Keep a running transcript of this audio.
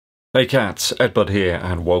Hey cats, EDDBUD here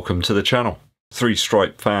and welcome to the channel. Three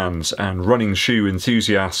stripe fans and running shoe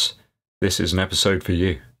enthusiasts, this is an episode for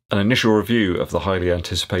you. An initial review of the highly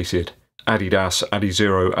anticipated ADIDAS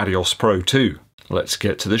ADIZERO Adios Pro 2. Let's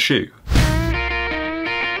get to the shoe.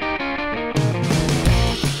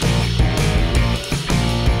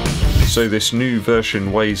 So this new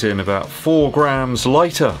version weighs in about 4 grams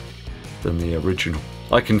lighter than the original.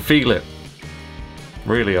 I can feel it.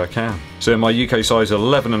 Really, I can. So in my UK size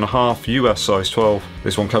 11.5, US size 12,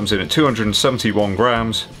 this one comes in at 271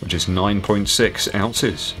 grams, which is 9.6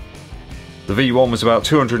 ounces. The V1 was about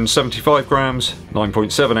 275 grams,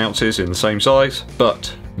 9.7 ounces in the same size,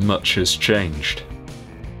 but much has changed.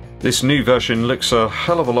 This new version looks a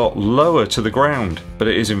hell of a lot lower to the ground, but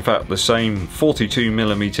it is in fact the same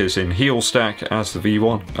 42mm in heel stack as the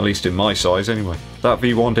V1, at least in my size anyway. That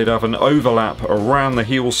V1 did have an overlap around the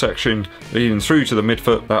heel section leading through to the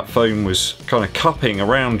midfoot. That foam was kind of cupping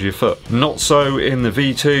around your foot. Not so in the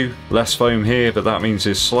V2, less foam here, but that means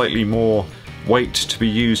there's slightly more weight to be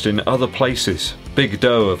used in other places. Big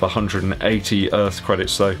dough of 180 Earth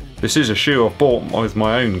credits though. This is a shoe I've bought with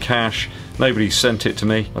my own cash. Nobody sent it to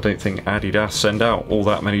me. I don't think Adidas send out all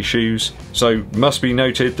that many shoes. So must be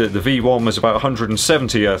noted that the V1 was about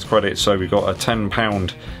 170 Earth credits, so we got a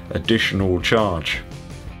 £10 additional charge.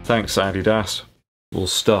 Thanks Adidas. We'll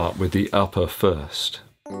start with the upper first.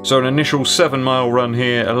 So an initial 7-mile run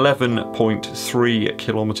here, 11.3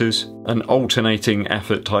 kilometers, an alternating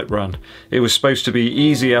effort type run. It was supposed to be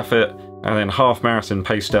easy effort and then half marathon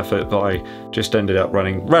paced effort, but I just ended up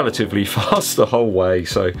running relatively fast the whole way.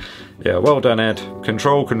 So yeah, well done Ed.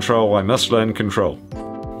 Control, control, I must learn control.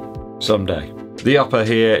 Someday. The upper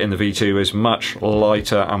here in the V2 is much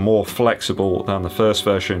lighter and more flexible than the first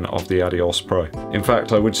version of the Adios Pro. In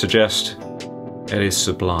fact, I would suggest it is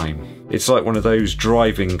sublime. It's like one of those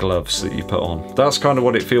driving gloves that you put on. That's kind of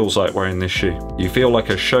what it feels like wearing this shoe. You feel like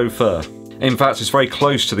a chauffeur. In fact, it's very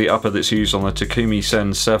close to the upper that's used on the Takumi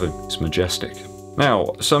Sen 7. It's majestic.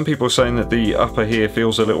 Now, some people are saying that the upper here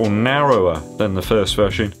feels a little narrower than the first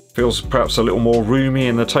version. Feels perhaps a little more roomy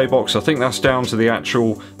in the toe box. I think that's down to the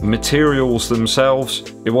actual materials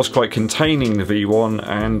themselves. It was quite containing, the V1,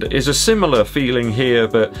 and is a similar feeling here,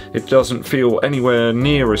 but it doesn't feel anywhere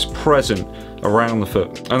near as present around the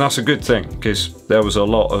foot. And that's a good thing, because there was a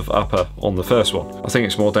lot of upper on the first one. I think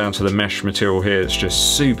it's more down to the mesh material here. It's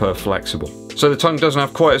just super flexible. So the tongue doesn't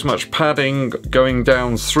have quite as much padding going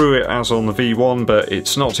down through it as on the V1, but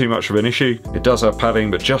it's not too much of an issue. It does have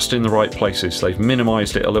padding, but just in the right places. They've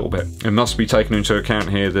minimized it a little bit. It must be taken into account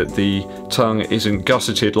here that the tongue isn't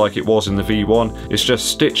gusseted like it was in the V1. It's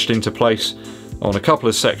just stitched into place on a couple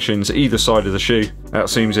of sections either side of the shoe. That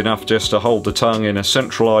seems enough just to hold the tongue in a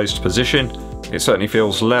centralized position. It certainly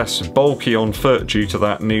feels less bulky on foot due to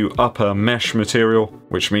that new upper mesh material,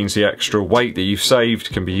 which means the extra weight that you've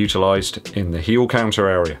saved can be utilized in the heel counter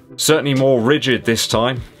area. Certainly more rigid this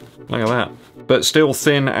time. Look at that. But still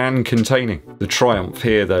thin and containing. The triumph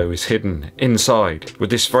here though is hidden inside with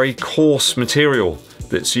this very coarse material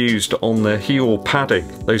that's used on the heel padding.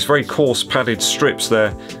 Those very coarse padded strips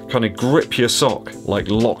there kind of grip your sock like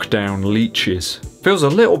lockdown leeches. Feels a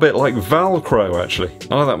little bit like Velcro actually.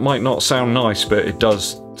 I know that might not sound nice, but it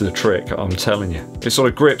does the trick, I'm telling you. It sort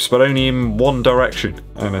of grips but only in one direction,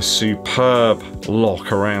 and a superb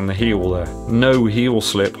lock around the heel there. No heel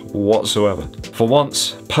slip whatsoever. For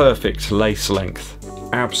once, perfect lace length.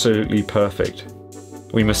 Absolutely perfect.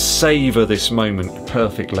 We must savour this moment.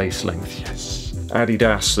 Perfect lace length, yes.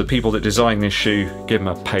 Adidas, the people that designed this shoe, give them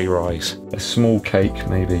a pay rise. A small cake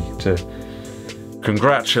maybe to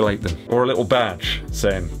congratulate them, or a little badge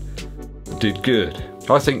saying did good.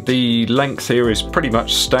 I think the length here is pretty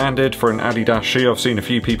much standard for an Adidas shoe. I've seen a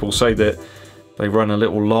few people say that they run a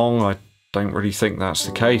little long. I don't really think that's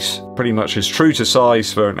the case. Pretty much as true to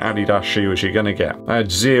size for an Adidas shoe as you're going to get. I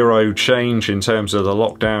had zero change in terms of the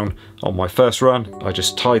lockdown on my first run. I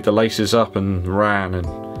just tied the laces up and ran, and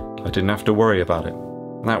I didn't have to worry about it.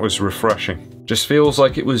 That was refreshing. Just feels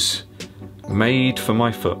like it was made for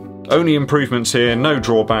my foot. Only improvements here, no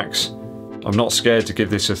drawbacks. I'm not scared to give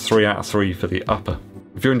this a 3 out of 3 for the upper.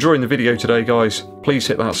 If you're enjoying the video today guys, please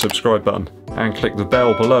hit that subscribe button and click the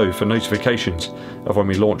bell below for notifications of when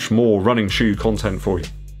we launch more running shoe content for you.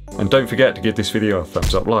 And don't forget to give this video a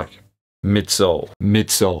thumbs up like. Midsole,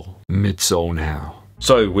 midsole, midsole now.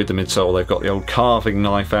 So with the midsole they've got the old carving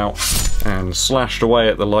knife out and slashed away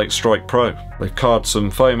at the Light Strike Pro. They've carved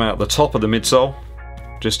some foam out the top of the midsole,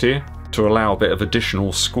 just here, to allow a bit of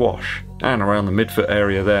additional squash, and around the midfoot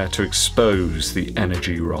area there to expose the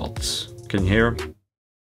energy rods. Can you hear them?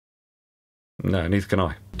 No, neither can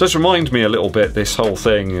I. Does remind me a little bit, this whole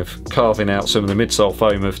thing of carving out some of the midsole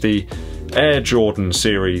foam of the Air Jordan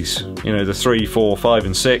series, you know, the 3, 4, 5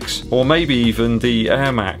 and 6, or maybe even the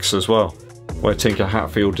Air Max as well, where Tinker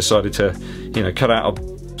Hatfield decided to, you know, cut out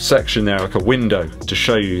a section there like a window to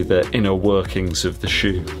show you the inner workings of the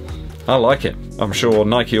shoe. I like it. I'm sure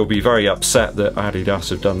Nike will be very upset that Adidas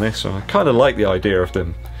have done this, and I kind of like the idea of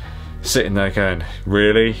them sitting there going,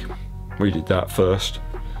 really? We did that first.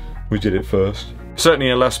 We did it first. Certainly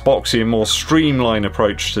a less boxy and more streamlined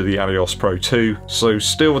approach to the Adios Pro 2, so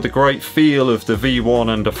still with the great feel of the V1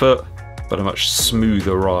 underfoot, but a much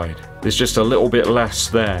smoother ride. There's just a little bit less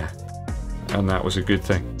there, and that was a good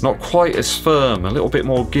thing. Not quite as firm, a little bit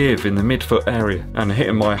more give in the midfoot area, and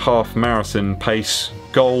hitting my half marathon pace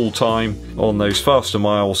goal time on those faster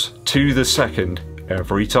miles to the second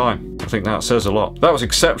every time. I think that says a lot. That was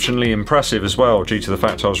exceptionally impressive as well, due to the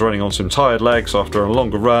fact I was running on some tired legs after a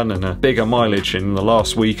longer run and a bigger mileage in the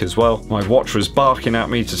last week as well. My watch was barking at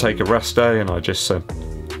me to take a rest day, and I just said,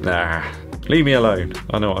 nah, leave me alone,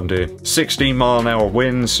 I know what I'm doing. 16-mile-an-hour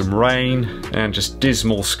winds, some rain, and just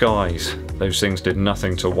dismal skies. Those things did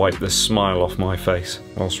nothing to wipe the smile off my face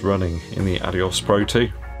whilst running in the Adios Pro 2.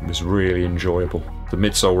 It was really enjoyable. The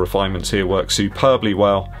midsole refinements here work superbly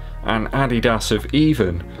well, and Adidas have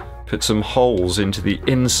even put some holes into the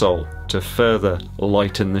insole to further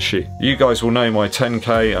lighten the shoe. You guys will know my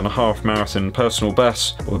 10k and a half marathon personal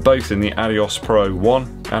bests were both in the Adios Pro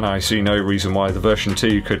 1, and I see no reason why the version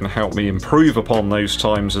 2 couldn't help me improve upon those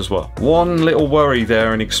times as well. One little worry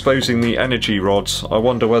there in exposing the energy rods. I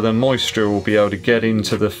wonder whether moisture will be able to get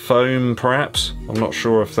into the foam perhaps. I'm not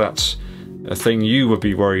sure if that's a thing you would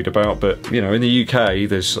be worried about, but you know, in the UK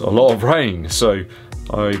there's a lot of rain, so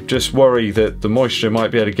I just worry that the moisture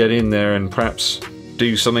might be able to get in there and perhaps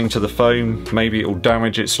do something to the foam. Maybe it will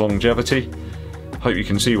damage its longevity. Hope you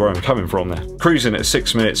can see where I'm coming from there. Cruising at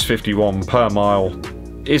 6 minutes 51 per mile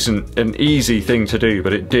isn't an easy thing to do,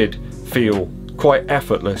 but it did feel quite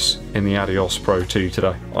effortless in the Adios Pro 2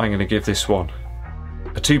 today. I'm going to give this one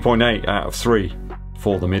a 2.8 out of 3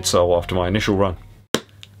 for the midsole after my initial run.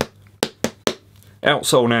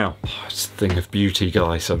 Outsole now. Oh, it's a thing of beauty,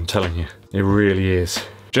 guys, I'm telling you. It really is.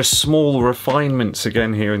 Just small refinements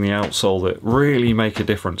again here in the outsole that really make a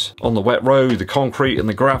difference. On the wet road, the concrete and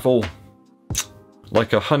the gravel,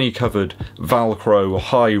 like a honey-covered Velcro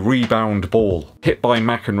high rebound ball, hit by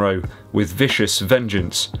McEnroe with vicious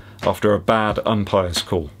vengeance after a bad umpire's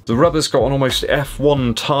call. The rubber's got an almost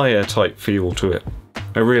F1 tyre type feel to it.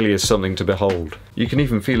 It really is something to behold. You can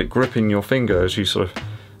even feel it gripping your finger as you sort of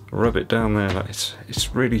rub it down there. Like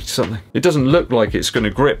it's really something. It doesn't look like it's going to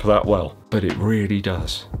grip that well, but it really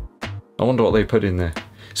does. I wonder what they put in there.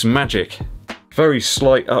 It's magic. Very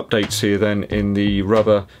slight updates here then in the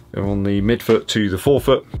rubber on the midfoot to the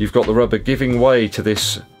forefoot. You've got the rubber giving way to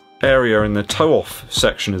this area in the toe-off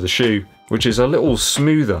section of the shoe, which is a little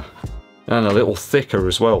smoother and a little thicker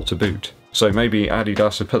as well to boot. So maybe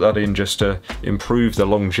Adidas have put that in just to improve the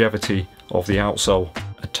longevity of the outsole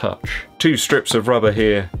a touch. 2 strips of rubber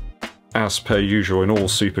here, as per usual in all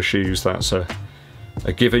super shoes. That's a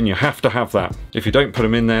given. You have to have that. If you don't put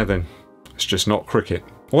them in there, then it's just not cricket.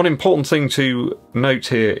 One important thing to note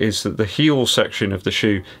here is that the heel section of the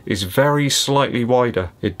shoe is very slightly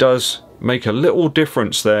wider. It does make a little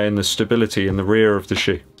difference there in the stability in the rear of the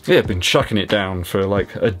shoe. Yeah, I've been chucking it down for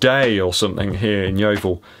like a day or something here in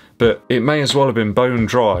Yeovil, but it may as well have been bone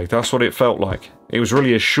dry. That's what it felt like. It was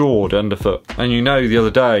really assured underfoot. And you know the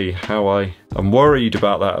other day how I am worried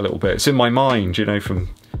about that a little bit. It's in my mind, you know, from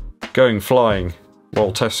going flying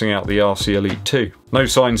while testing out the RC Elite 2. No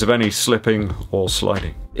signs of any slipping or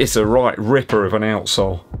sliding. It's a right ripper of an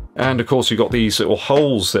outsole. And of course you've got these little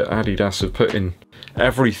holes that Adidas have put in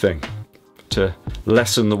everything to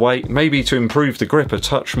lessen the weight, maybe to improve the grip a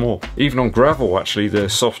touch more. Even on gravel actually the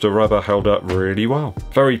softer rubber held up really well.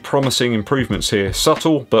 Very promising improvements here,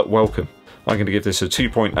 subtle but welcome. I'm going to give this a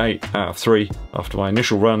 2.8 out of 3 after my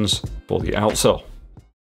initial runs for the outsole.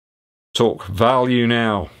 Talk value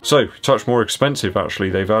now. So, touch more expensive actually.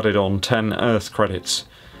 They've added on 10 Earth credits.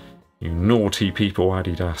 You naughty people,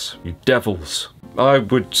 Adidas. You devils. I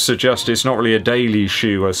would suggest it's not really a daily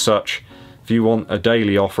shoe as such. If you want a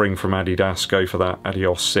daily offering from Adidas, go for that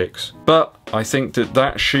Adios 6. But I think that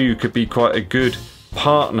that shoe could be quite a good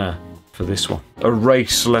partner for this one. A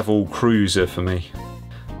race level cruiser for me.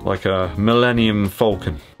 Like a Millennium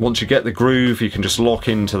Falcon. Once you get the groove, you can just lock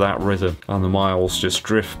into that rhythm and the miles just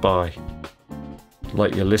drift by.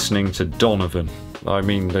 Like you're listening to Donovan. I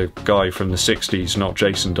mean the guy from the 60s, not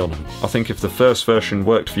Jason Donovan. I think if the first version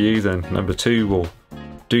worked for you, then number 2 will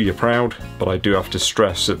do you proud, but I do have to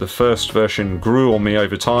stress that the first version grew on me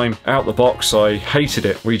over time. Out the box I hated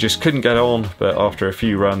it, we just couldn't get on, but after a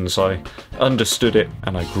few runs I understood it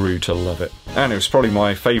and I grew to love it. And it was probably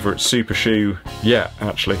my favourite super shoe yet,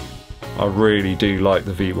 actually. I really do like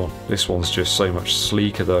the V1. This one's just so much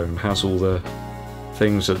sleeker though and has all the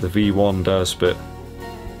things that the V1 does, but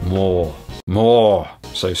more.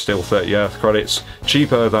 So still 30 Earth credits,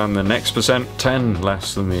 cheaper than the next percent, 10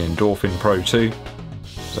 less than the Endorphin Pro 2,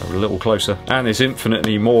 so a little closer. And there's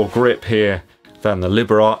infinitely more grip here than the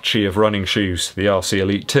Liberace of running shoes, the RC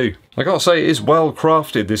Elite 2. I gotta say, it is well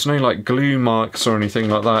crafted. There's no like glue marks or anything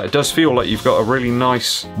like that. It does feel like you've got a really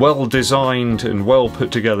nice, well designed and well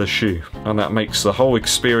put together shoe, and that makes the whole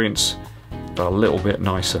experience a little bit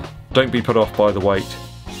nicer. Don't be put off by the weight.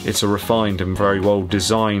 It's a refined and very well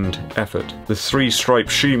designed effort. The 3-stripe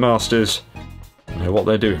shoe masters know what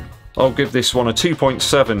they're doing. I'll give this one a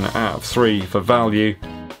 2.7 out of 3 for value,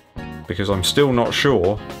 because I'm still not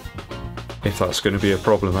sure if that's going to be a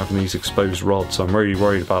problem having these exposed rods. I'm really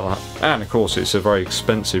worried about that. And of course it's a very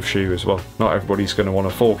expensive shoe as well. Not everybody's going to want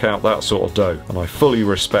to fork out that sort of dough, and I fully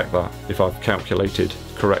respect that. If I've calculated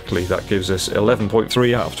correctly, that gives us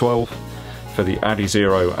 11.3 out of 12 for the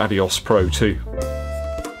Adizero Adios Pro 2.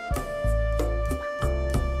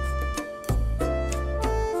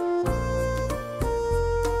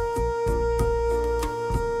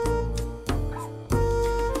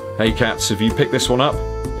 Hey cats, have you picked this one up?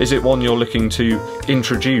 Is it one you're looking to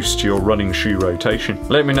introduce to your running shoe rotation?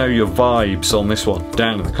 Let me know your vibes on this one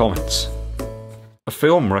down in the comments. A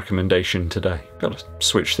film recommendation today. Gotta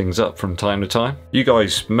switch things up from time to time. You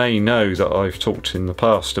guys may know that I've talked in the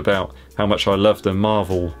past about how much I love the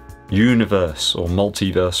Marvel universe or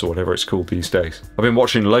multiverse or whatever it's called these days. I've been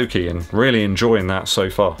watching Loki and really enjoying that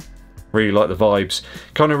so far. Really like the vibes.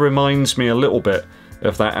 Kind of reminds me a little bit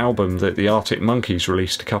of that album that the Arctic Monkeys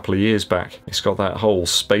released a couple of years back. It's got that whole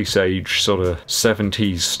space age sort of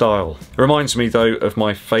 70s style. It reminds me though of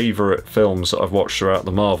my favourite films that I've watched throughout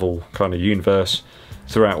the Marvel kind of universe,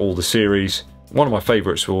 throughout all the series. One of my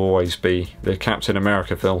favourites will always be the Captain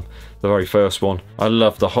America film, the very first one. I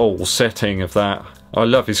love the whole setting of that. I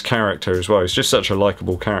love his character as well. He's just such a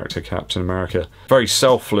likeable character, Captain America. Very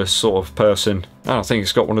selfless sort of person. And I think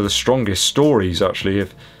it's got one of the strongest stories actually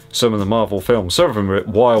of some of the Marvel films. Some of them are a bit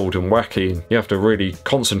wild and wacky and you have to really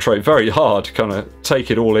concentrate very hard to kind of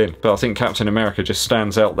take it all in. But I think Captain America just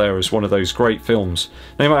stands out there as one of those great films.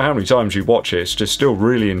 No matter how many times you watch it, it's just still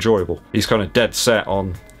really enjoyable. He's kind of dead set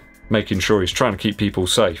on making sure he's trying to keep people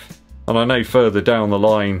safe. And I know further down the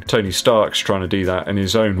line, Tony Stark's trying to do that in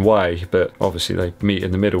his own way, but obviously they meet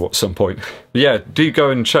in the middle at some point. But yeah, do go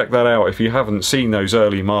and check that out if you haven't seen those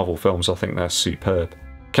early Marvel films. I think they're superb.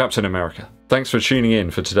 Captain America. Thanks for tuning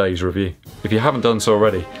in for today's review. If you haven't done so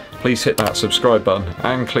already, please hit that subscribe button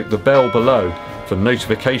and click the bell below for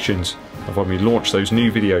notifications of when we launch those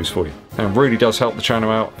new videos for you. And it really does help the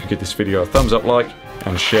channel out if you give this video a thumbs up like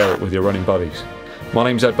and share it with your running buddies. My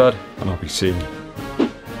name's EDDBUD and I'll be seeing you